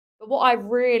what I've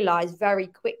realized very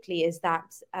quickly is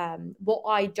that what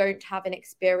I don't have in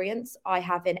experience, I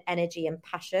have in energy and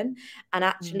passion. And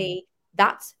actually,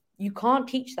 you can't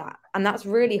teach that. And that's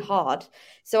really hard.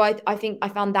 So I think I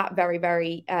found that very,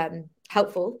 very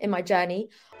helpful in my journey.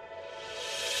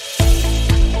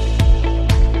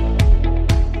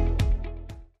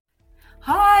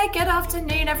 Hi, good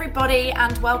afternoon, everybody,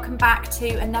 and welcome back to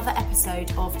another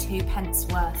episode of Two Pence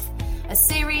Worth, a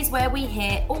series where we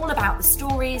hear all about the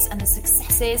stories and the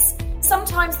successes,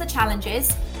 sometimes the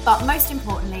challenges, but most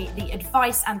importantly, the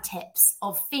advice and tips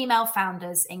of female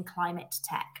founders in climate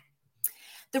tech.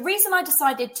 The reason I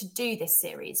decided to do this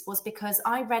series was because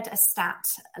I read a stat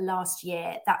last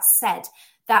year that said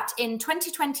that in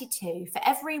 2022, for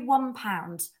every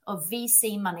 £1 of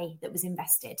VC money that was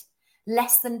invested,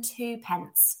 less than 2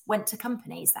 pence went to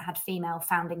companies that had female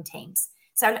founding teams.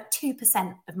 So like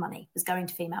 2% of money was going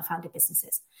to female founded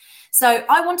businesses. So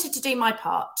I wanted to do my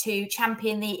part to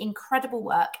champion the incredible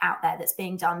work out there that's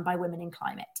being done by women in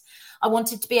climate. I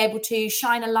wanted to be able to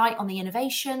shine a light on the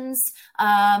innovations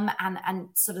and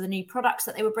sort of the new products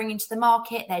that they were bringing to the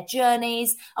market, their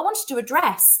journeys. I wanted to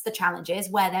address the challenges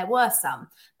where there were some,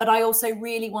 but I also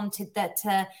really wanted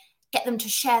to get them to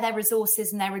share their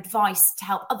resources and their advice to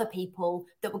help other people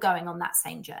that were going on that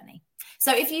same journey.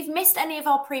 So if you've missed any of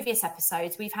our previous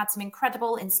episodes, we've had some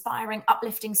incredible, inspiring,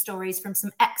 uplifting stories from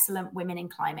some excellent women in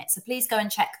climate. So please go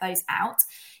and check those out.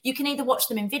 You can either watch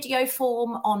them in video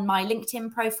form on my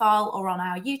LinkedIn profile or on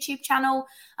our YouTube channel,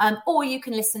 or you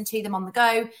can listen to them on the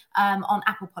go on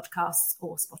Apple Podcasts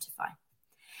or Spotify.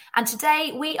 And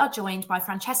today we are joined by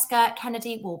Francesca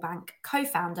Kennedy Wallbank,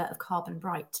 co-founder of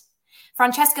CarbonBright.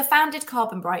 Francesca founded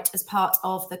CarbonBright as part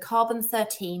of the Carbon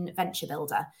 13 venture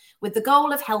builder, with the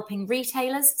goal of helping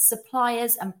retailers,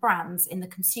 suppliers, and brands in the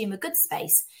consumer goods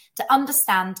space to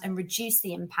understand and reduce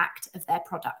the impact of their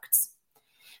products.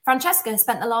 Francesca has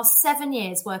spent the last 7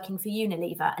 years working for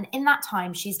Unilever, and in that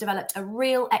time, she's developed a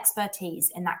real expertise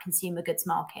in that consumer goods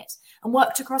market and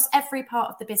worked across every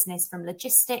part of the business, from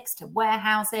logistics to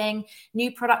warehousing,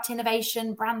 new product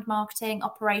innovation, brand marketing,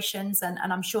 operations, and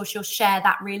I'm sure she'll share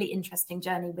that really interesting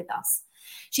journey with us.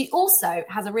 She also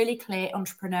has a really clear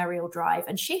entrepreneurial drive,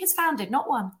 and she has founded not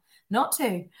one, not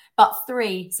two, but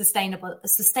 3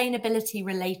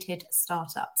 sustainability-related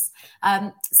startups.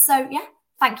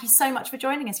 Thank you so much for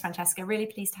joining us, Francesca. Really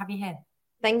pleased to have you here.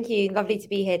 Thank you. Lovely to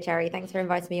be here, Cherry. Thanks for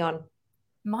inviting me on.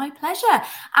 My pleasure.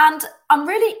 And I'm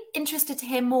really interested to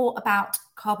hear more about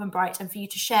CarbonBright and for you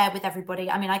to share with everybody.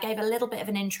 I mean, I gave a little bit of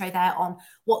an intro there on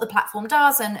what the platform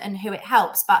does and who it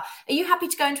helps, but are you happy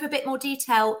to go into a bit more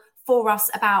detail for us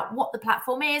about what the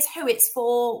platform is, who it's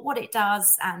for, what it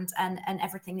does, and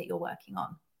everything that you're working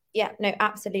on? Yeah, no,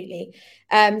 absolutely.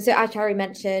 So as Cherry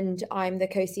mentioned, I'm the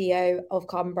co-CEO of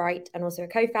CarbonBright and also a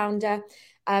co-founder.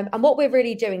 And what we're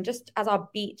really doing, just as our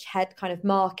beachhead kind of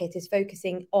market, is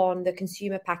focusing on the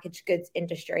consumer packaged goods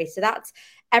industry. So that's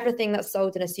everything that's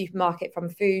sold in a supermarket, from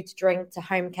food to drink to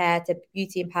home care to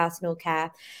beauty and personal care.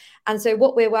 And so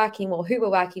who we're working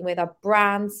with are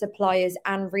brands, suppliers,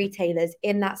 and retailers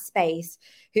in that space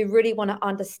who really want to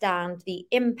understand the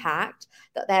impact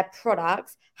that their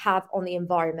products have on the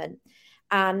environment.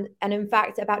 And in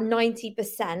fact, about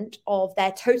 90% of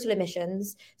their total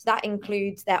emissions, so that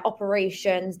includes their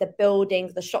operations, the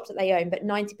buildings, the shops that they own, but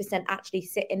 90% actually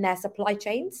sit in their supply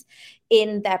chains,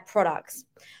 in their products.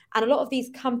 And a lot of these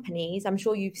companies, I'm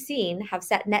sure you've seen, have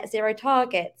set net zero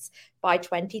targets by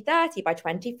 2030, by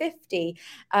 2050,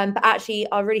 but actually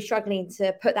are really struggling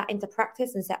to put that into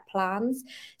practice and set plans.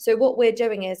 So what we're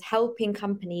doing is helping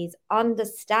companies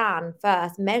understand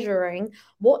first, measuring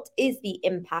what is the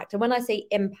impact. And when I say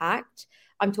impact,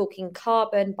 I'm talking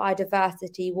carbon,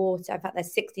 biodiversity, water. In fact,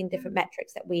 there's 16 different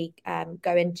metrics that we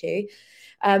go into.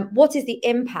 What is the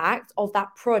impact of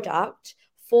that product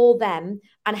for them,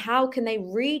 and how can they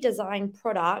redesign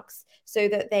products so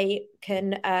that they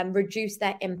can reduce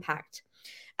their impact?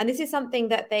 And this is something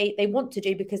that they want to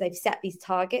do because they've set these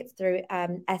targets through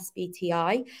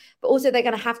SBTi, but also they're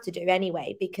going to have to do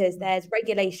anyway because there's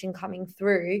regulation coming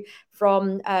through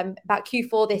from about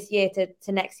Q4 this year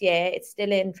to next year. It's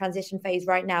still in transition phase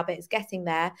right now, but it's getting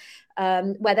there,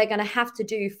 where they're going to have to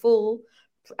do full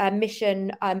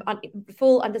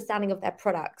full understanding of their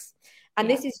products. And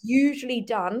this is usually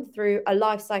done through a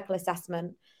life cycle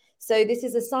assessment. So this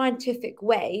is a scientific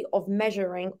way of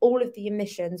measuring all of the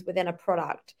emissions within a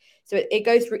product. So it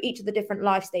goes through each of the different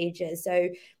life stages. So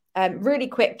really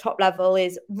quick top level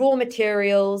is raw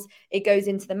materials. It goes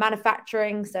into the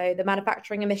manufacturing. So the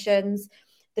manufacturing emissions,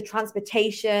 the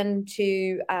transportation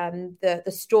to the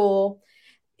store,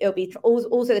 it'll be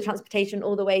also the transportation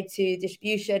all the way to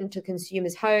distribution, to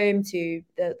consumers' home, to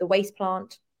the waste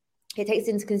plant. It takes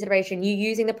into consideration you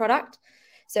using the product.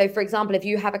 So, for example, if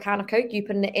you have a can of Coke, you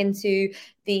put it into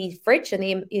the fridge and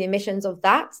the emissions of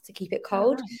that to keep it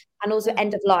cold, and also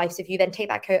end of life. So if you then take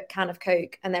that can of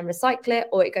Coke and then recycle it,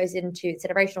 or it goes into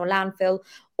incineration or landfill,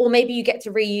 or maybe you get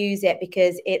to reuse it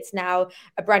because it's now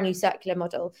a brand new circular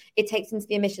model. It takes into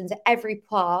the emissions of every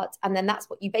part, and then that's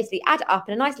what you basically add up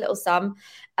in a nice little sum,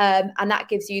 and that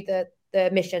gives you the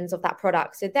emissions of that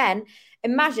product. So then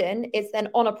imagine it's then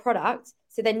on a product.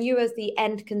 So then you as the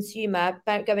end consumer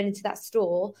going into that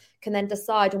store can then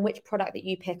decide on which product that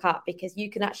you pick up, because you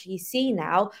can actually see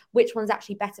now which one's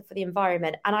actually better for the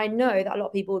environment. And I know that a lot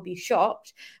of people would be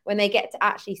shocked when they get to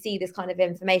actually see this kind of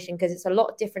information, because it's a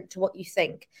lot different to what you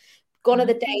think. Gone are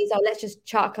the days, let's just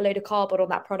chuck a load of cardboard on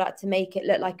that product to make it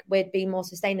look like we're being more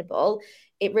sustainable.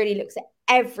 It really looks at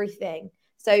everything.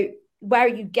 So where are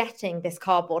you getting this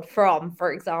cardboard from,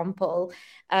 for example?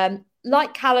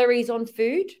 Like calories on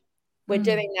food, we're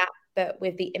doing that, but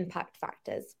with the impact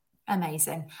factors.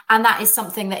 Amazing. And that is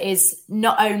something that is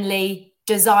not only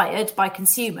desired by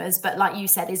consumers, but like you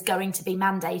said, is going to be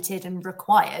mandated and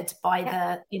required by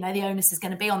the onus is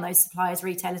going to be on those suppliers,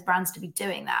 retailers, brands to be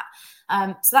doing that.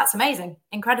 So that's amazing,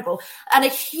 incredible. And a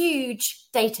huge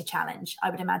data challenge, I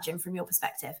would imagine, from your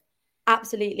perspective.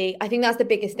 Absolutely. I think that's the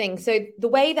biggest thing. So the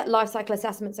way that life cycle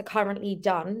assessments are currently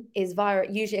done is via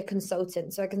usually a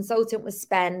consultant. So a consultant would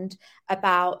spend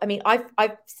about,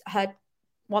 I've heard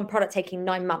one product taking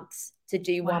 9 months to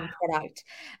do one product.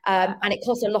 And it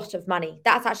costs a lot of money.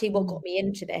 That's actually what got me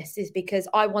into this, is because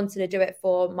I wanted to do it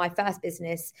for my first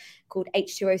business called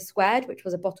H2O Squared, which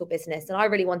was a bottle business. And I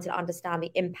really wanted to understand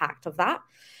the impact of that.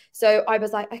 So I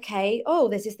was like, okay,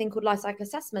 there's this thing called life cycle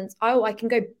assessments. I can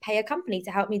go pay a company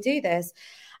to help me do this.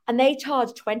 And they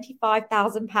charged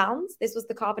 £25,000. This was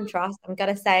the Carbon Trust. I'm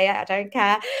going to say it, I don't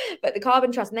care. But the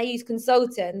Carbon Trust, and they use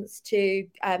consultants to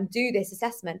do this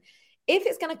assessment. If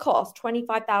it's going to cost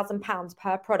 £25,000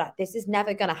 per product, this is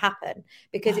never going to happen,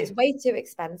 because it's way too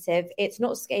expensive. It's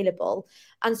not scalable.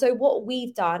 And so what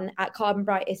we've done at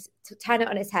CarbonBright is to turn it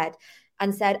on its head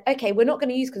and said, okay, we're not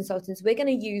going to use consultants. We're going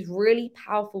to use really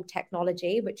powerful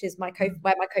technology, which is where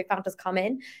my co-founders come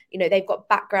in. They've got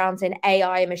backgrounds in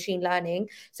AI and machine learning.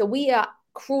 So we are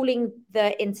crawling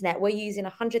the internet. We're using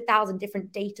 100,000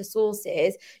 different data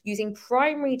sources using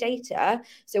primary data.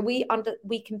 So we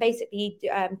can basically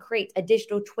create a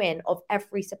digital twin of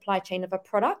every supply chain of a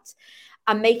product,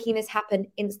 and making this happen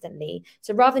instantly.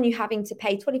 So rather than you having to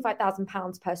pay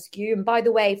 £25,000 per SKU, and by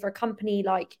the way, for a company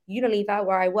like Unilever,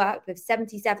 where I work with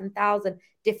 77,000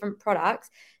 different products,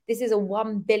 this is a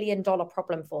 $1 billion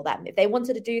problem for them. If they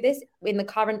wanted to do this in the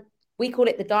current, we call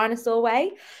it the dinosaur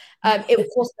way, it would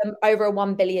cost them over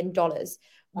 $1 billion.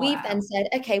 We've then said,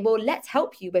 okay, well, let's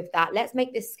help you with that. Let's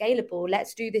make this scalable.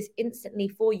 Let's do this instantly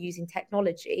for using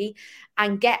technology,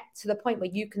 and get to the point where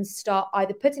you can start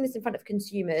either putting this in front of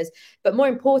consumers, but more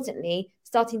importantly,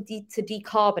 starting to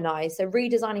decarbonize. So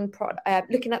redesigning,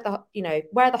 looking at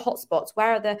where are the hotspots,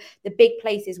 where are the big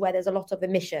places where there's a lot of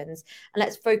emissions, and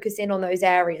let's focus in on those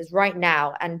areas right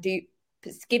now and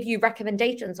give you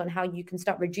recommendations on how you can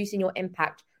start reducing your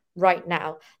impact right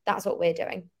now. That's what we're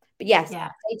doing. But yes,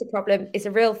 data problem is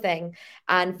a real thing,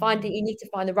 and you need to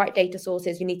find the right data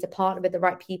sources. You need to partner with the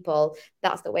right people.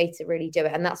 That's the way to really do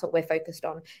it. And that's what we're focused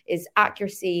on, is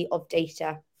accuracy of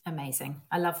data. Amazing.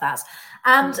 I love that.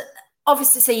 And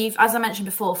obviously, so you've, as I mentioned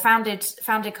before, founded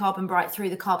CarbonBright through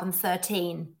the Carbon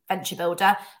 13 venture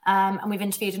builder, and we've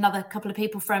interviewed another couple of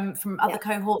people from other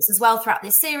cohorts as well throughout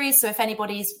this series. So if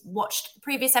anybody's watched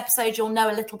previous episodes, you'll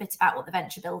know a little bit about what the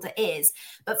venture builder is.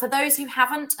 But for those who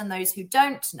haven't and those who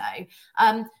don't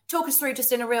know, talk us through,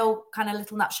 just in a real kind of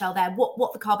little nutshell there,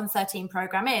 what the Carbon 13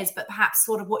 program is, but perhaps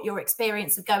sort of what your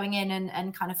experience of going in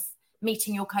and kind of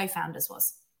meeting your co-founders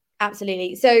was.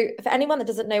 Absolutely. So for anyone that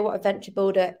doesn't know what a venture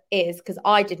builder is, because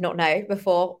I did not know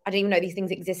before, I didn't even know these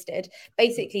things existed.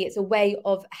 Basically, it's a way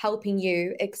of helping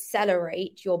you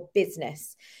accelerate your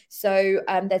business. So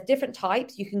there's different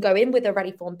types. You can go in with a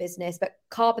ready formed business, but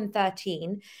Carbon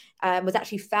 13 was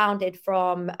actually founded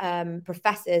from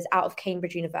professors out of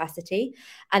Cambridge University.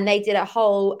 And they did a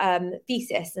whole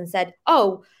thesis and said,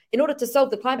 in order to solve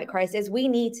the climate crisis, we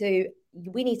need to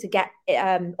get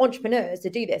entrepreneurs to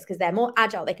do this because they're more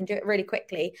agile. They can do it really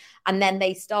quickly. And then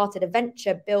they started a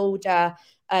venture builder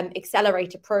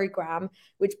accelerator program,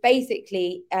 which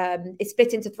basically is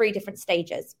split into 3 different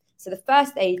stages. So the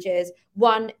first stage is,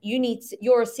 one,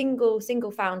 you're a single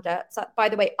founder. So, by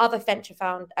the way, other venture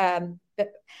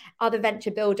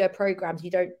builder programs,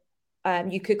 you don't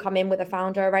you could come in with a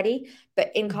founder already,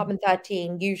 but in Carbon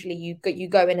 13, usually you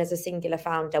go in as a singular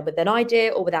founder with an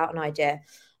idea or without an idea.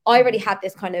 I already had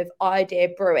this kind of idea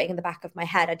brewing in the back of my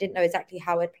head. I didn't know exactly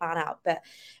how it'd plan out, but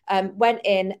went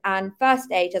in, and first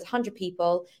stage, as 100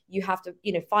 people, you have to,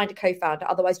 find a co-founder.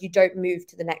 Otherwise, you don't move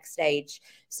to the next stage.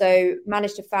 So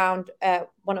managed to found a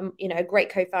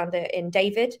great co-founder in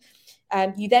David.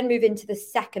 You then move into the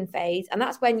second phase, and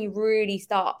that's when you really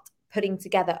start putting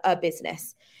together a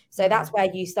business. So that's where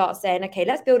you start saying, okay,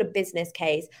 let's build a business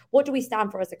case. What do we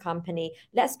stand for as a company?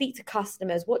 Let's speak to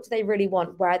customers. What do they really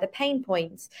want? Where are the pain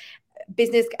points?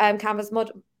 Business canvas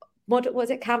model. Was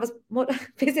it canvas model?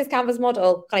 Business canvas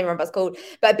model? Can't even remember what it's called.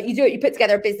 But you do it. You put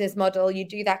together a business model. You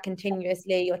do that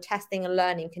continuously. You're testing and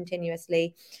learning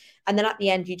continuously, and then at the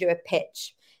end you do a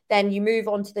pitch. Then you move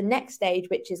on to the next stage,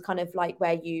 which is kind of like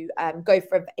where you go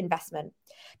for investment.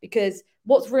 Because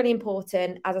what's really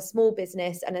important as a small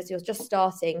business and as you're just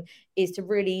starting is to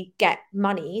really get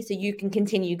money so you can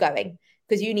continue going,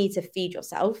 because you need to feed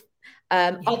yourself.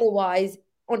 Otherwise,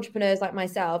 entrepreneurs like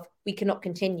myself, we cannot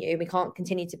continue. We can't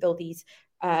continue to build these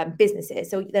businesses.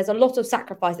 So there's a lot of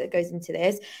sacrifice that goes into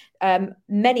this.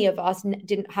 Many of us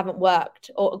haven't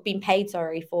worked or been paid,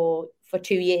 for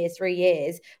 2 years, 3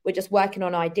 years. We're just working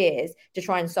on ideas to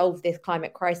try and solve this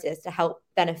climate crisis to help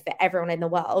benefit everyone in the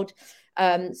world.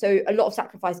 So a lot of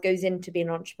sacrifice goes into being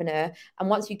an entrepreneur. And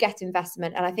once you get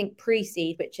investment, and I think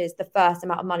pre-seed, which is the first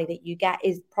amount of money that you get,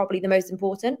 is probably the most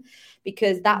important,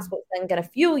 because that's what's then going to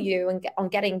fuel you and on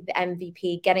getting the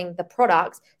MVP, getting the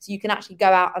products, so you can actually go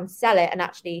out and sell it and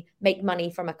actually make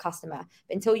money from a customer.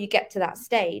 But until you get to that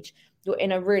stage, you're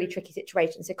in a really tricky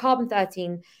situation. So Carbon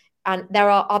 13, and there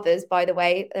are others, by the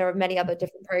way, there are many other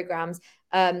different programs,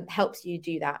 helps you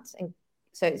do that. And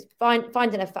so it's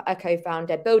finding a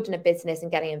co-founder, building a business, and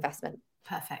getting investment.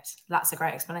 Perfect. That's a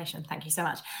great explanation. Thank you so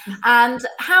much. And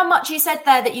how much, you said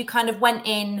there that you kind of went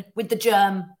in with the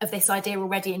germ of this idea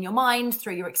already in your mind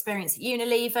through your experience at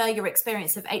Unilever, your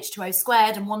experience of H2O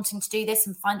squared, and wanting to do this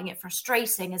and finding it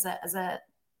frustrating as a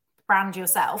brand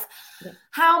yourself. Yeah.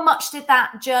 How much did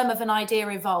that germ of an idea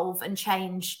evolve and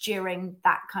change during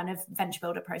that kind of venture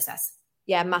builder process?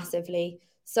 Yeah, massively.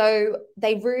 So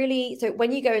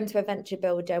when you go into a venture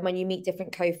builder, when you meet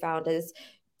different co-founders,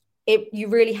 you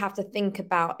really have to think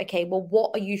about, okay, well,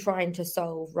 what are you trying to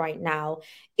solve right now?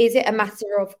 Is it a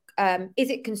matter of, is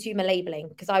it consumer labeling?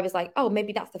 Because I was like, oh,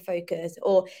 maybe that's the focus.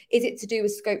 Or is it to do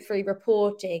with scope 3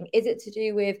 reporting? Is it to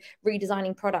do with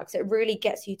redesigning products? It really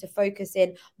gets you to focus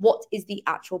in what is the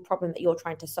actual problem that you're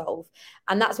trying to solve.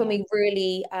 And that's when we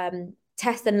really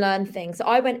test and learn things. So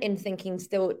I went in thinking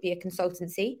still it would be a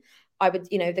consultancy. I would,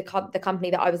 the company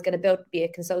that I was going to build would be a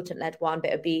consultant-led one, but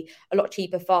it would be a lot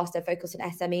cheaper, faster, focused on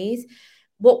SMEs.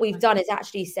 What we've done is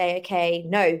actually say, okay,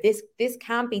 no, this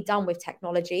can be done with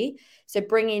technology. So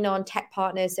bringing on tech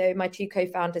partners. So my two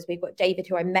co-founders, we've got David,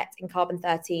 who I met in Carbon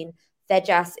 13,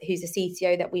 Thejas, who's a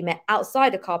CTO that we met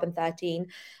outside of Carbon 13,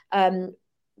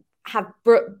 have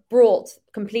brought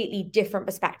completely different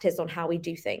perspectives on how we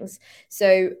do things.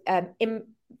 So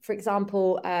for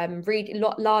example, read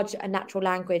large and natural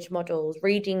language models,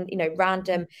 reading,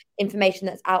 random information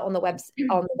that's out on the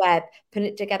web, putting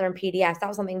it together in PDFs. That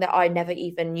was something that I never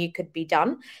even knew could be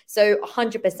done. So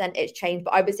 100% it's changed,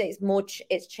 but I would say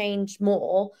it's changed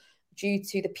more due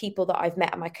to the people that I've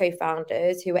met and my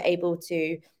co-founders who were able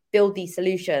to build these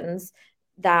solutions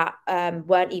that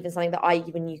weren't even something that I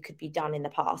even knew could be done in the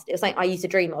past. It was like I used to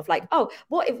dream of, like, oh,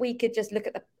 what if we could just look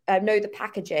at know the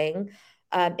packaging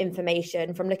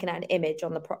information from looking at an image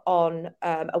on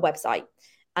a website,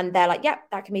 and they're like, yep,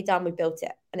 that can be done, we built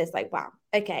it. And it's like, wow,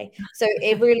 okay. So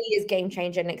it really is game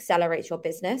changer and accelerates your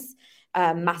business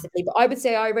massively. But I would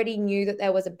say I already knew that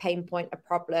there was a pain point, a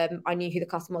problem. I knew who the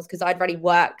customer was because I'd already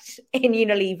worked in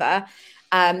Unilever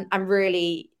and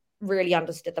really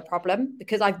understood the problem,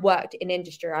 because I've worked in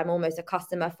industry. I'm almost a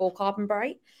customer for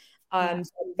CarbonBright. So I'm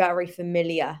very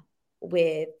familiar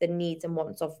with the needs and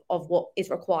wants of what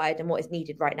is required and what is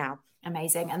needed right now.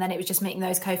 Amazing. And then it was just meeting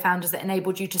those co-founders that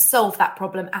enabled you to solve that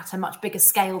problem at a much bigger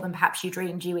scale than perhaps you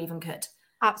dreamed you even could.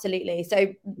 Absolutely.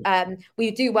 So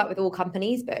we do work with all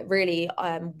companies, but really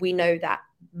we know that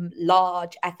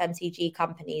large FMCG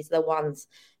companies are the ones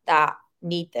that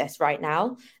need this right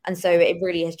now. And so it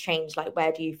really has changed, like,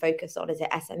 where do you focus on? Is it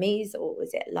SMEs or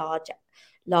is it large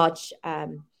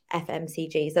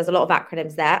FMCGs? There's a lot of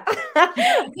acronyms there. But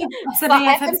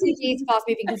FMCG is fast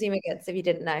moving consumer goods, if you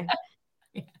didn't know.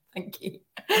 Yeah, thank you.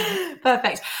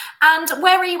 Perfect. And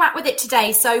where are you at with it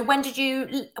today? So when did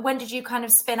you kind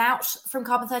of spin out from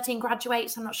Carbon 13,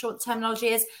 graduate? I'm not sure what the terminology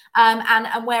is.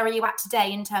 And where are you at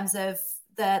today in terms of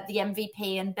the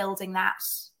MVP and building that?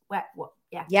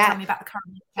 Tell me about the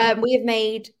current. We have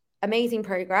made amazing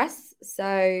progress.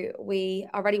 So we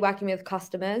are already working with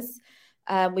customers.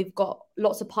 We've got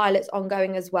lots of pilots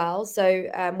ongoing as well.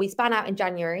 So we span out in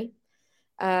January,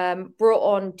 brought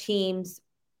on teams,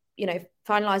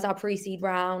 finalized our pre-seed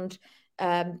round,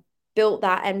 built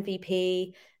that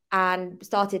MVP, and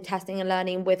started testing and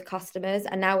learning with customers.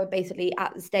 And now we're basically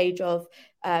at the stage of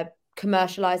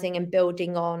commercializing and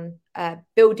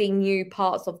building new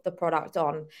parts of the product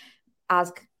on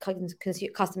as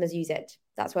customers use it.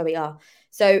 That's where we are.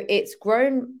 So it's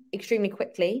grown extremely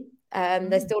quickly.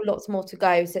 There's still lots more to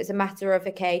go. So it's a matter of,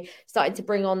 starting to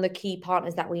bring on the key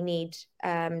partners that we need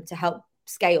to help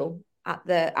scale at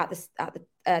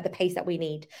the pace that we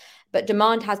need. But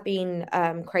demand has been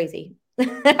crazy.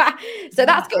 So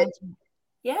that's good.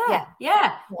 Yeah.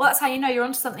 Well, that's how you know you're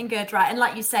onto something good, right? And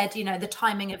like you said, the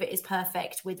timing of it is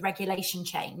perfect with regulation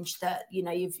change that,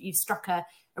 you've struck a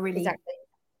really... Exactly.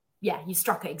 Yeah, you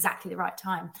struck at exactly the right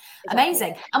time. Exactly.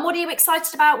 Amazing. And what are you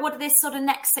excited about? What do this sort of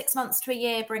next 6 months to a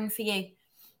year bring for you?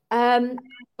 I'm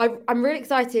really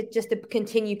excited just to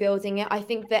continue building it. I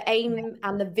think the aim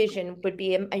and the vision would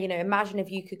be, imagine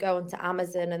if you could go onto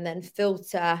Amazon and then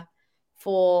filter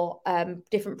for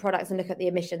different products and look at the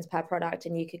emissions per product,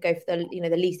 and you could go for the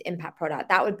the least impact product.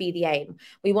 That would be the aim.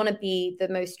 We want to be the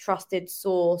most trusted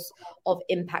source of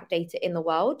impact data in the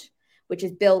world, which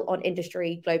is built on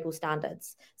industry global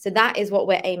standards. So that is what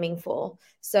we're aiming for.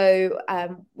 So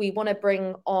we want to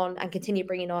bring on and continue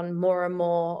bringing on more and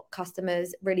more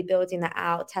customers, really building that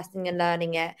out, testing and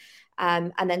learning it,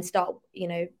 and then start,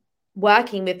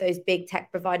 working with those big tech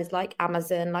providers like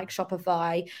Amazon, like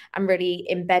Shopify, and really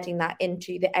embedding that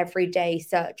into the everyday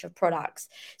search of products.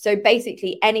 So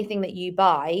basically anything that you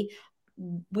buy,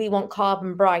 we want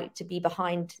CarbonBright to be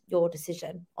behind your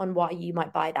decision on why you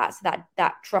might buy that. So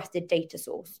that trusted data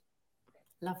source.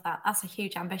 Love that. That's a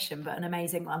huge ambition, but an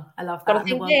amazing one. I love that.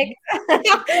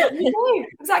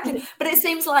 Exactly. But it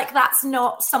seems like that's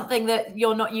not something that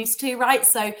you're not used to, right?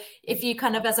 So if you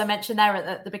kind of, as I mentioned there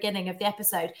at the beginning of the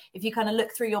episode, if you kind of look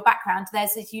through your background,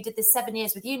 you did this 7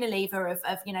 years with Unilever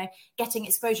of getting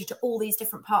exposure to all these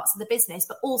different parts of the business,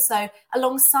 but also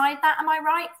alongside that, am I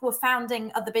right? We're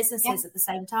founding other businesses at the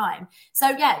same time. So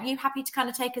you happy to kind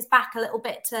of take us back a little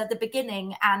bit to the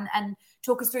beginning and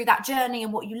talk us through that journey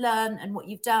and what you learned and what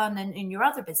you've done in your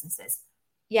other businesses?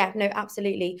 Yeah, no,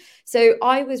 absolutely. So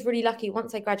I was really lucky.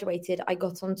 Once I graduated, I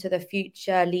got onto the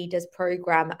Future Leaders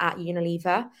program at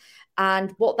Unilever.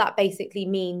 And what that basically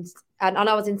means, and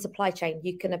I was in supply chain,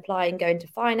 you can apply and go into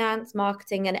finance,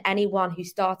 marketing, and anyone who's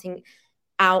starting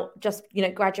out, just,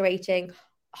 graduating,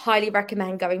 highly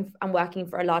recommend going and working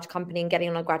for a large company and getting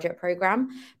on a graduate program,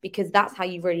 because that's how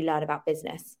you really learn about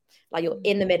business. Like, you're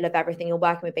in the middle of everything, you're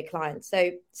working with big clients.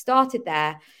 So started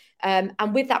there. And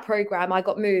with that program, I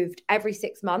got moved every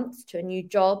 6 months to a new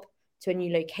job, to a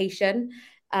new location.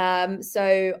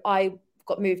 So I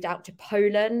got moved out to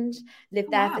Poland,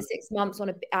 lived there for 6 months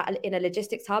in a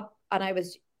logistics hub. And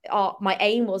my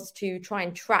aim was to try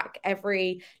and track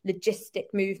every logistic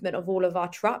movement of all of our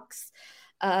trucks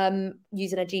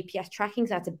using a GPS tracking.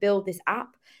 So I had to build this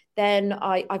app. Then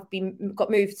I've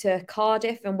got moved to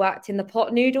Cardiff and worked in the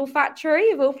pot noodle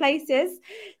factory of all places.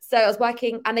 So I was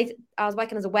working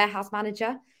as a warehouse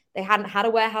manager. They hadn't had a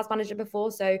warehouse manager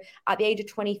before. So at the age of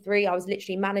 23, I was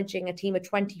literally managing a team of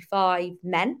 25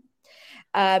 men,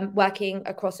 working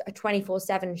across a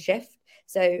 24/7 shift.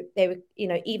 So they were,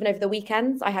 even over the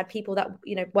weekends, I had people that,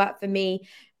 worked for me,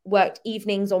 worked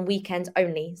evenings on weekends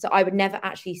only. So I would never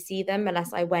actually see them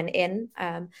unless I went in.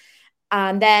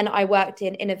 And then I worked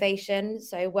in innovation.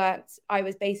 So I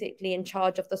was basically in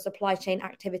charge of the supply chain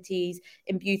activities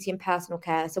in beauty and personal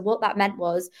care. So what that meant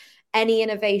was any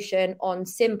innovation on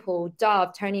Simple,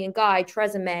 Dove, Tony and Guy,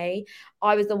 Tresemme,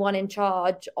 I was the one in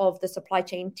charge of the supply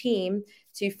chain team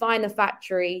to find the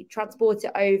factory, transport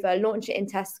it over, launch it in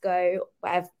Tesco,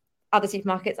 wherever other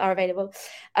supermarkets are available.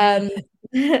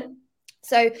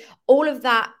 So all of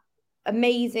that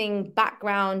amazing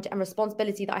background and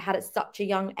responsibility that I had at such a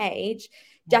young age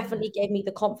definitely gave me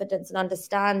the confidence and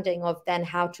understanding of then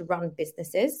how to run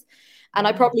businesses. And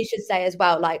I probably should say as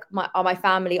well, like my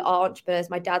family are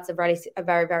entrepreneurs. My dad's a very,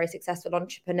 very successful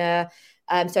entrepreneur.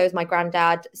 So is my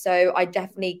granddad. So I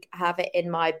definitely have it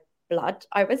in my blood,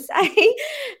 I would say.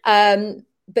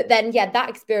 But then, that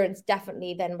experience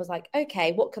definitely then was like,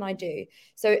 okay, what can I do?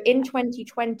 So in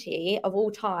 2020, of all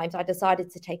times, I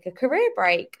decided to take a career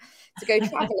break to go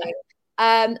traveling.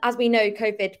 As we know,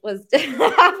 COVID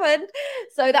happened.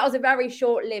 So that was a very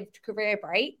short-lived career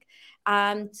break.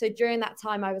 And so during that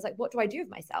time, I was like, what do I do with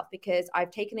myself? Because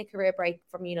I've taken a career break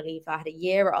from Unilever. I had a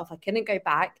year off. I couldn't go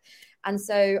back. And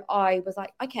so I was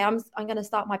like, okay, I'm going to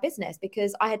start my business,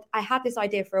 because I had this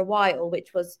idea for a while,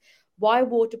 which was, why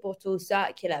water bottles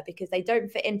circular? Because they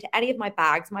don't fit into any of my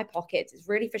bags, my pockets. It's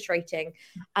really frustrating.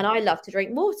 And I love to drink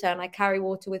water, and I carry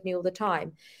water with me all the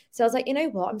time. So I was like, you know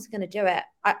what, I'm just going to do it.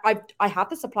 I have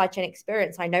the supply chain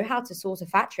experience. I know how to source a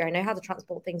factory. I know how to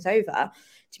transport things over.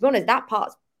 To be honest, that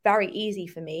part's very easy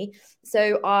for me.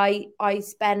 So I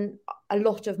spent a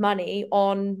lot of money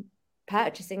on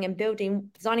purchasing and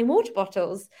designing water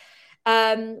bottles,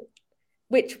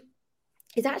 which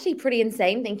is actually pretty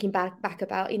insane thinking back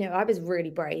about, I was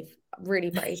really brave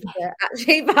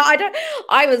actually, but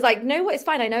I was like, no, it's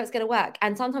fine. I know it's going to work.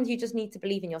 And sometimes you just need to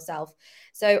believe in yourself.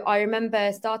 So I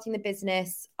remember starting the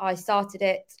business. I started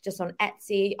it just on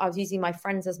Etsy. I was using my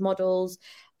friends as models,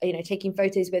 taking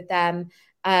photos with them.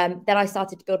 Then I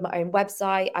started to build my own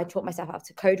website. I taught myself how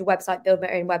to code a website, build my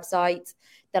own website.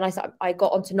 Then I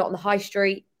got onto Not on the High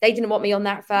Street. They didn't want me on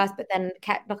that at first, but then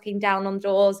kept knocking down on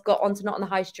doors, got onto Not on the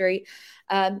High Street,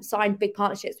 signed big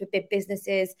partnerships with big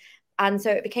businesses. And so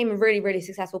it became a really, really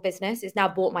successful business. It's now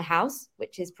bought my house,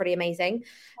 which is pretty amazing.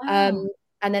 Wow.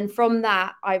 And then from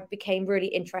that, I became really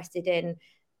interested in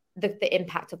the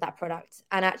impact of that product.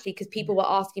 And actually, because people were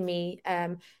asking me,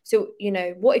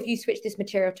 what if you switch this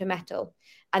material to metal?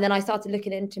 And then I started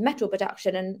looking into metal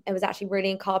production, and it was actually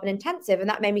really carbon intensive. And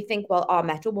that made me think, well, are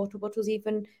metal water bottles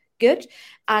even good?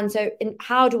 And so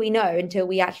how do we know until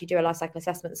we actually do a life cycle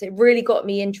assessment? So it really got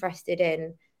me interested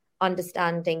in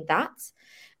understanding that.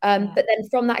 But then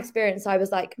from that experience, I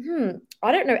was like,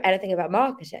 I don't know anything about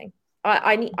marketing.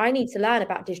 I need to learn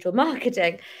about digital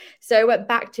marketing. So I went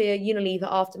back to Unilever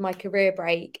after my career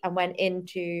break and went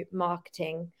into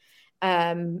marketing.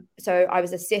 So I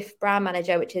was a Cif brand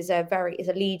manager, which is a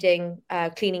leading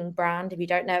cleaning brand, if you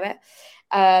don't know it.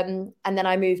 And then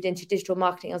I moved into digital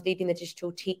marketing. I was leading the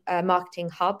digital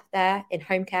marketing hub there in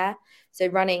home care. So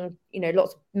running,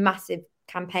 lots of massive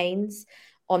campaigns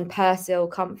on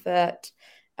Persil, Comfort,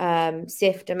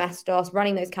 Cif, Domestos,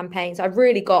 running those campaigns. I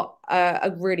really got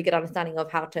a really good understanding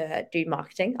of how to do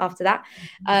marketing after that.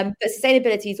 But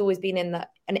sustainability has always been in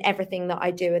everything that I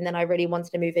do. And then I really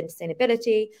wanted to move into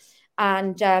sustainability.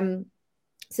 And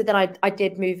so then I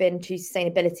did move into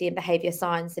sustainability and behavior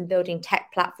science and building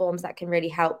tech platforms that can really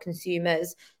help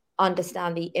consumers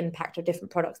understand the impact of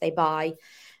different products they buy.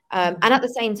 And at the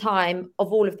same time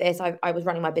of all of this, I was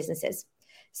running my businesses.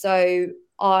 So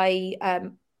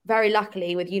I very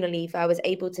luckily with Unilever, I was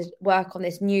able to work on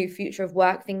this new future of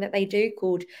work thing that they do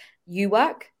called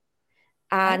UWork.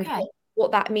 And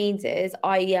what that means is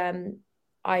I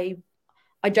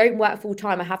don't work full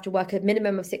time. I have to work a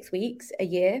minimum of 6 weeks a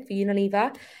year for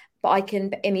Unilever, but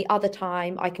in the other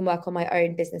time, I can work on my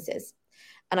own businesses,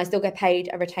 and I still get paid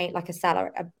a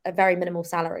salary, a very minimal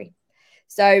salary.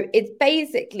 So it's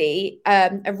basically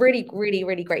a really, really,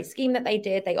 really great scheme that they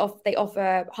did. They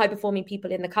offer high performing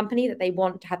people in the company that they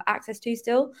want to have access to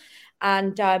still.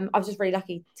 And I was just really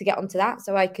lucky to get onto that.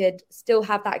 So I could still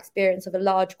have that experience of a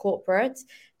large corporate,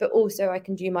 but also I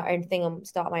can do my own thing and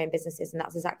start my own businesses. And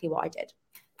that's exactly what I did.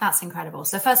 That's incredible.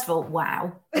 So first of all,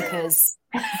 wow, because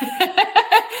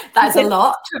that's a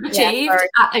lot to have achieved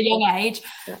at a young age.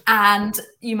 And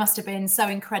you must have been so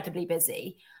incredibly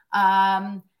busy.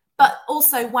 But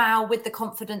also, wow, with the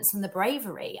confidence and the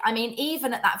bravery. I mean,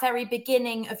 even at that very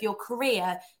beginning of your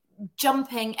career,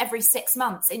 jumping every 6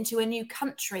 months into a new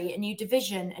country, a new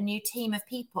division, a new team of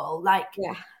people,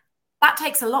 that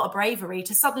takes a lot of bravery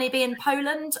to suddenly be in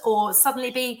Poland or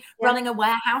suddenly be running a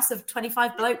warehouse of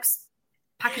 25 blokes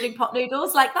packaging pot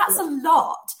noodles. That's a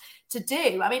lot to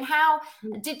do. I mean, how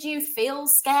did you feel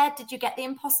scared? Did you get the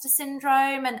imposter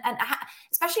syndrome? And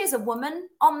especially as a woman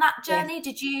on that journey,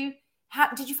 did you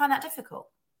find that difficult?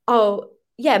 Oh,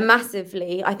 yeah,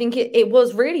 massively. I think it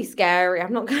was really scary.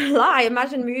 I'm not going to lie.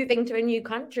 Imagine moving to a new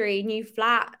country, new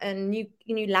flat, and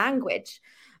new language.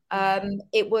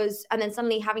 It was, and then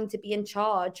suddenly having to be in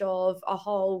charge of a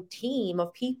whole team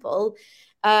of people.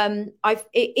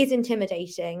 It is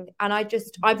intimidating, and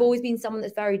I've always been someone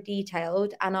that's very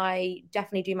detailed, and I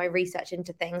definitely do my research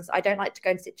into things. I don't like to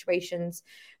go into situations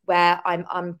where I'm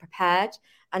unprepared.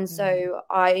 And so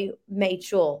I made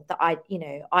sure that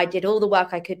I did all the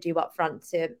work I could do up front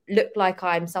to look like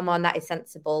I'm someone that is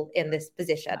sensible in this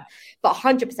position. But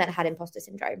 100% had imposter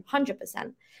syndrome,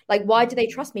 100%. Why do they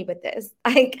trust me with this?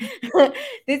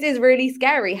 This is really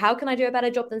scary. How can I do a better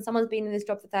job than someone's been in this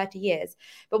job for 30 years?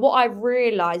 But what I've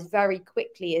realized very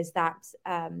quickly is that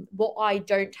what I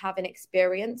don't have in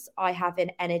experience, I have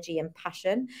in energy and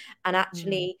passion. And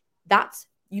actually, that's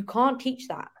you can't teach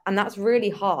that. And that's really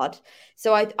hard.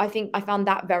 So I think I found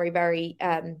that very, very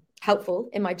helpful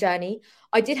in my journey.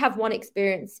 I did have one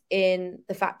experience in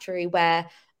the factory where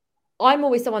I'm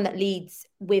always someone that leads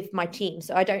with my team.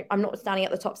 So I'm not standing at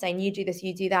the top saying, you do this,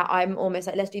 you do that. I'm almost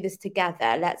like, let's do this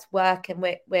together. Let's work, and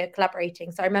we're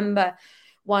collaborating. So I remember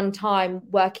one time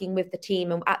working with the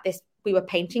team, and we were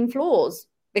painting floors,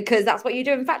 because that's what you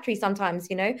do in factories sometimes,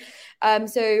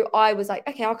 so I was like,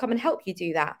 okay, I'll come and help you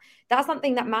do that. That's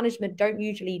something that management don't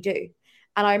usually do.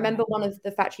 And I remember one of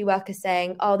the factory workers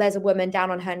saying, oh, there's a woman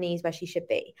down on her knees where she should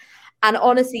be. And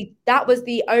honestly, that was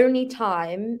the only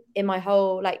time in my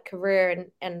whole career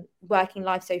and working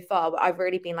life so far where I've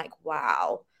really been like,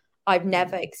 wow, I've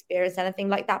never experienced anything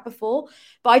like that before.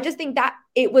 But I just think that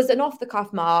it was an off the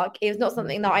cuff mark. It was not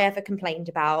something that I ever complained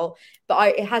about,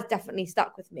 but it has definitely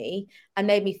stuck with me and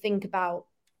made me think about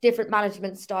different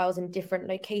management styles in different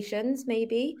locations,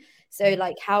 maybe. So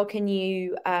how can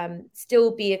you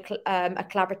still be a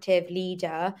collaborative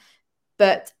leader,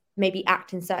 but maybe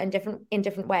act in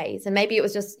different ways? And maybe it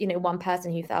was just, one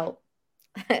person who felt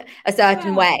a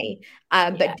certain way,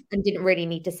 and didn't really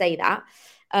need to say that.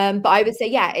 But I would say,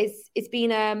 it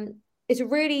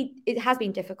has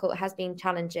been difficult. It has been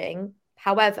challenging.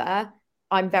 However,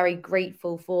 I'm very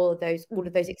grateful for all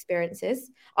of those experiences.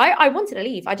 I wanted to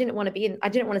leave. I didn't want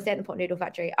to stay in the pot noodle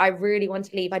factory. I really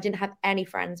wanted to leave. I didn't have any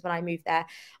friends when I moved there.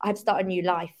 I had to start a new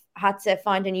life. I had to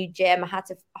find a new gym. I had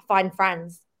to find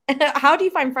friends. How do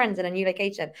you find friends in a new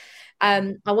location?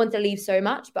 I wanted to leave so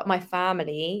much, but my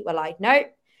family were like, no,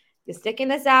 you're sticking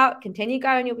this out, continue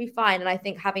going, you'll be fine. And I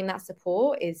think having that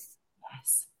support is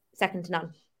second to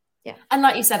none. Yeah. And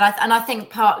like you said, I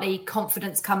think partly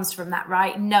confidence comes from that,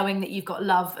 right? Knowing that you've got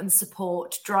love and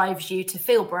support drives you to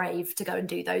feel brave to go and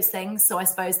do those things. So I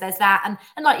suppose there's that. And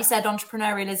like you said,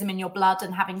 entrepreneurialism in your blood,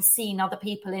 and having seen other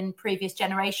people in previous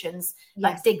generations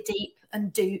dig deep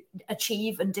and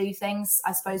achieve and do things,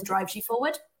 I suppose drives you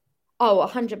forward. Oh,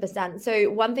 100%. So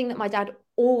one thing that my dad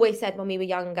always said when we were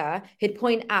younger, he'd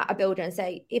point at a builder and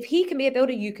say, if he can be a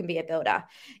builder, you can be a builder.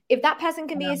 If that person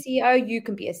can be a CEO, you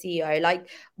can be a CEO.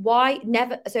 Why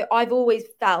never? So I've always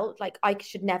felt like I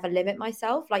should never limit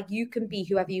myself. You can be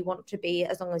whoever you want to be,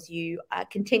 as long as you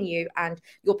continue and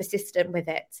you're persistent with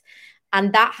it.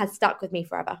 And that has stuck with me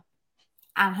forever.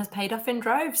 And has paid off in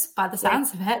droves by the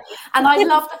sounds of it. And I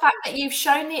love the fact that you've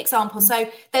shown the example. So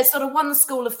there's sort of one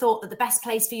school of thought that the best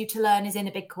place for you to learn is in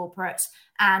a big corporate.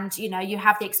 And, you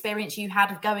have the experience you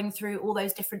had of going through all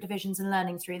those different divisions and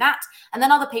learning through that. And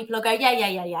then other people will go,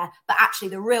 yeah. But actually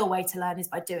the real way to learn is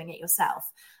by doing it yourself.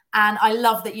 And I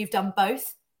love that you've done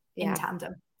both in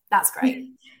tandem. That's great.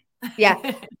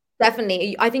 Yeah.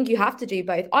 Definitely. I think you have to do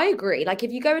both. I agree.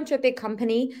 If you go into a big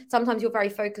company, sometimes you're very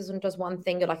focused on just one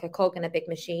thing. You're like a cog in a big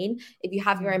machine. If you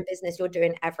have your own business, you're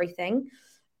doing everything.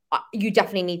 You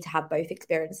definitely need to have both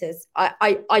experiences.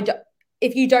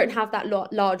 If you don't have that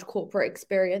large corporate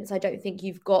experience, I don't think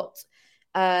you've got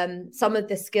some of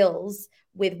the skills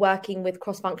with working with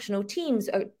cross-functional teams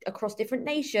across different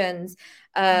nations,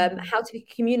 how to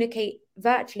communicate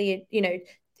virtually,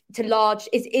 to large.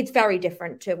 It's very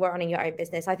different to running your own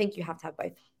business. I think you have to have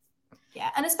both. Yeah,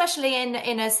 and especially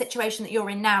in a situation that you're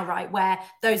in now, right, where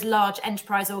those large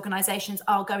enterprise organizations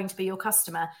are going to be your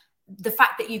customer. The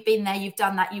fact that you've been there, you've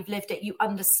done that, you've lived it, you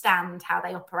understand how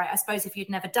they operate. I suppose if you'd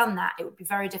never done that, it would be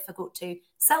very difficult to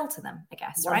sell to them, I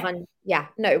guess, right? Yeah,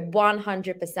 no,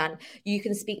 100%. You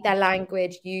can speak their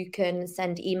language. You can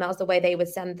send emails the way they would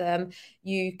send them.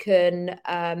 You can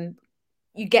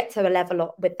you get to a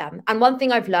level with them. And one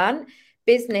thing I've learned,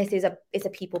 business is a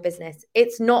people business.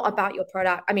 It's not about your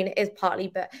product. I mean, it is partly,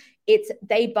 but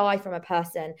they buy from a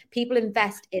person. People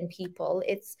invest in people.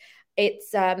 It's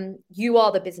you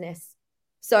are the business.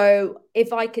 So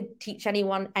if I could teach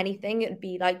anyone anything, it'd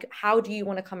be how do you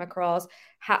want to come across?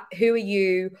 Who are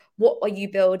you? What are you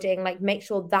building? Make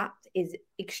sure that is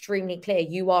extremely clear.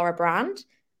 You are a brand,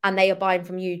 and they are buying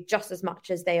from you just as much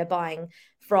as they are buying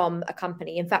from a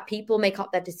company. In fact, people make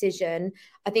up their decision.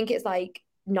 I think it's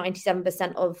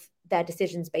 97% of their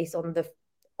decisions based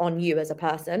on you as a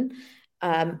person,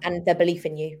 and their belief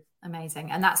in you. Amazing.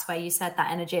 And that's where you said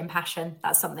that energy and passion,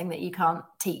 that's something that you can't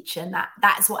teach. And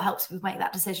that's what helps people make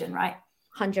that decision, right?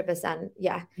 100%.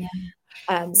 Yeah.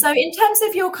 So in terms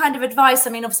of your kind of advice, I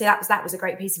mean, obviously that was a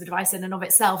great piece of advice in and of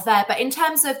itself there, but in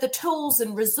terms of the tools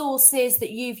and resources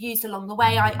that you've used along the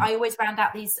way, I always round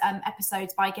out these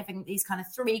episodes by giving these kind of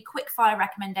 3 quick fire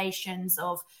recommendations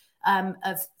of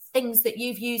things that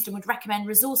you've used and would recommend,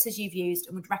 resources you've used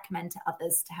and would recommend to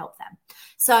others to help them.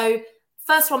 So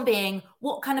First one being,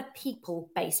 what kind of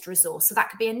people-based resource? So that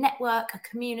could be a network, a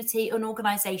community, an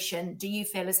organisation, do you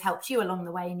feel has helped you along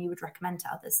the way and you would recommend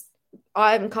to others?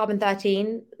 I'm Carbon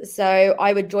 13, so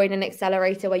I would join an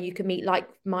accelerator where you can meet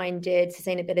like-minded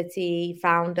sustainability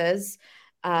founders.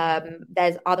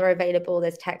 There's other available,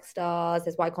 there's Techstars,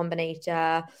 there's Y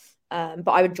Combinator,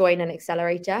 but I would join an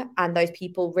accelerator, and those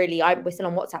people really, we're still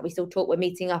on WhatsApp, we still talk, we're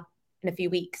meeting up in a few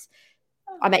weeks.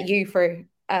 I met you through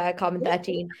Carbon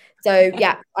 13. So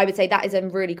yeah, I would say that is a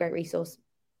really great resource.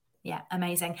 Yeah,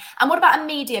 amazing. And what about a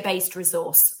media-based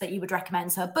resource that you would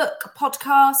recommend? So a book, a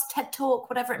podcast, TED Talk,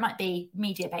 whatever it might be,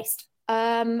 media-based.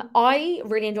 I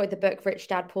really enjoyed the book Rich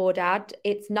Dad, Poor Dad.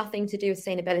 It's nothing to do with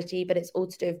sustainability, but it's all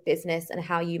to do with business and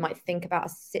how you might think about a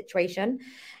situation.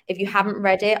 If you haven't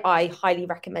read it, I highly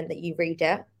recommend that you read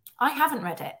it. I haven't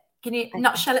read it. Can you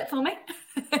nutshell it for me?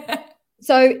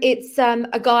 So it's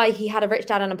a guy, he had a rich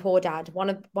dad and a poor dad.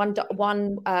 One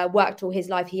worked all his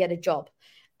life, he had a job,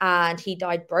 and he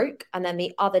died broke. And then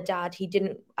the other dad, he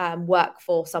didn't work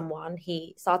for someone.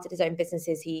 He started his own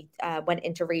businesses. He went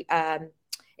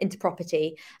into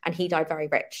property, and he died very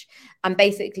rich. And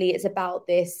basically it's about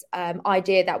this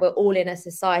idea that we're all in a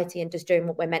society and just doing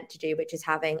what we're meant to do, which is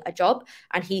having a job.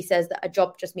 And he says that a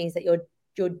job just means that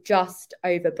you're just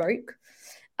over broke.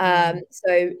 So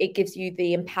it gives you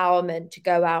the empowerment to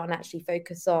go out and actually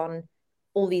focus on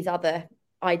all these other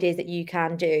ideas that you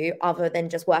can do other than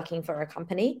just working for a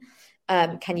company.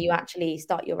 Can you actually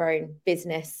start your own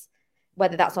business,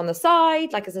 whether that's on the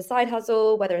side, like as a side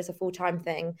hustle, whether it's a full-time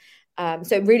thing.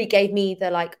 So it really gave me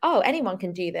the anyone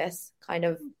can do this kind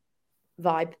of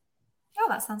vibe. Oh,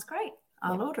 that sounds great.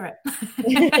 I'll order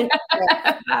it.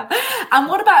 And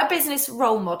what about a business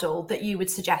role model that you would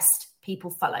suggest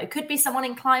people follow? Could be someone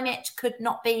in climate, could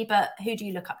not be, but who do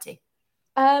you look up to?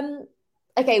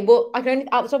 Okay, well, I can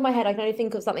only, out the top of my head, I can only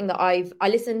think of something that I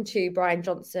listened to Brian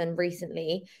Johnson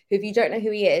recently, who, if you don't know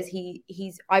who he is,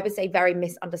 he's I would say very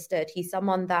misunderstood. He's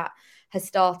someone that has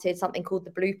started something called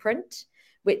the Blueprint,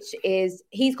 which is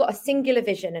he's got a singular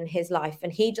vision in his life,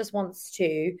 and he just wants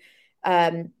to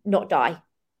not die.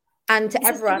 And to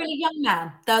everyone, really young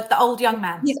man, the old young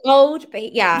man. He's old, but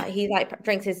he like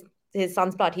drinks his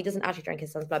son's blood. He doesn't actually drink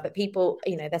his son's blood, but people,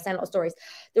 they're saying a lot of stories.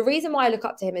 The reason why I look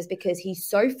up to him is because he's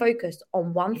so focused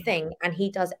on one thing, and he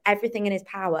does everything in his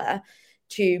power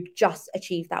to just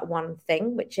achieve that one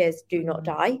thing, which is do not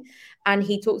die. And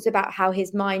he talks about how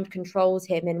his mind controls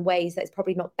him in ways that's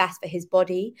probably not best for his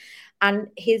body. And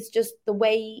the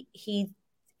way he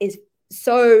is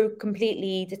so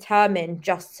completely determined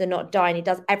just to not die, and he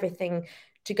does everything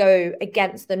to go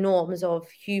against the norms of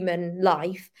human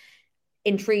life,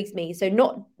 intrigues me. So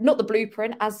not the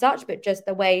blueprint as such, but just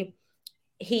the way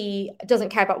he doesn't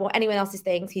care about what anyone else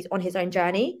thinks. He's on his own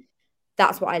journey.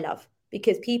 That's what I love,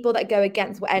 because people that go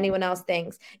against what anyone else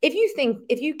thinks, if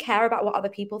you care about what other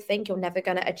people think, you're never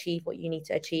going to achieve what you need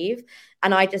to achieve.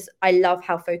 And I love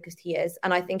how focused he is.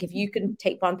 And I think if you can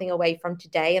take one thing away from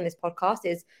today and this podcast,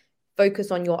 is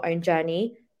focus on your own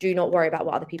journey. Do not worry about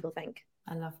what other people think.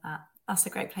 I love that. That's a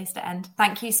great place to end.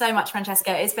 Thank you so much,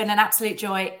 Francesca. It's been an absolute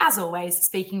joy, as always,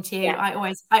 speaking to you. Yeah.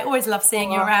 I always love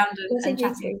seeing you around and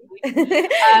chatting.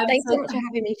 Thanks so much for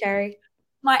having me, Cherry.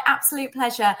 My absolute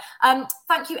pleasure.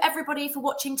 Thank you, everybody, for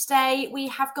watching today. We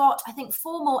have got, I think,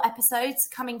 4 more episodes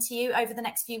coming to you over the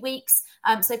next few weeks.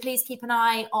 So please keep an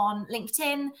eye on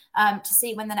LinkedIn to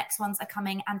see when the next ones are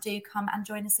coming, and do come and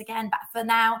join us again. But for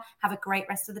now, have a great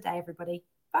rest of the day, everybody.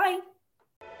 Bye.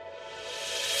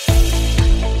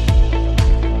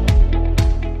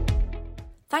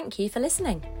 Thank you for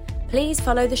listening. Please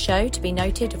follow the show to be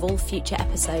noted of all future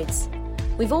episodes.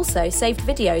 We've also saved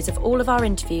videos of all of our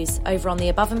interviews over on the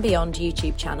Above and Beyond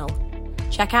YouTube channel.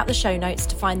 Check out the show notes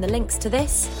to find the links to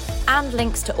this and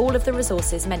links to all of the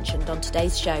resources mentioned on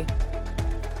today's show.